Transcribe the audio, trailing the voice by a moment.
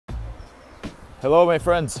Hello my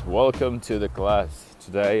friends, welcome to the class.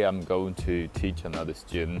 Today I'm going to teach another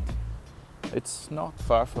student. It's not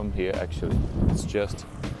far from here actually, it's just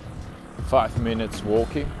 5 minutes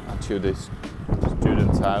walking until this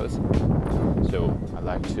student's house. So I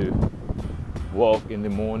like to walk in the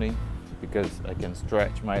morning because I can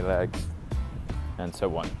stretch my legs and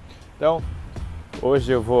so on. Então,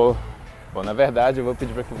 hoje eu vou, na verdade eu vou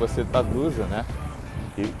pedir para que você traduza, né?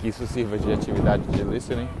 E que isso sirva de atividade de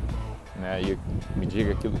listening, né? E me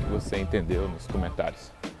diga aquilo que você entendeu nos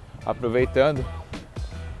comentários. Aproveitando,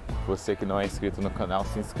 você que não é inscrito no canal,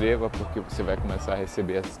 se inscreva porque você vai começar a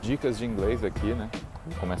receber as dicas de inglês aqui, né?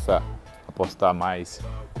 Vou começar a postar mais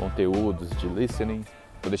conteúdos de listening,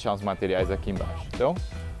 vou deixar uns materiais aqui embaixo. Então,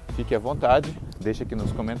 fique à vontade, deixe aqui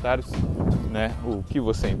nos comentários, né, o que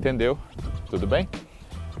você entendeu, tudo bem?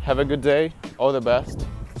 Have a good day, all the best,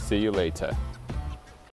 see you later.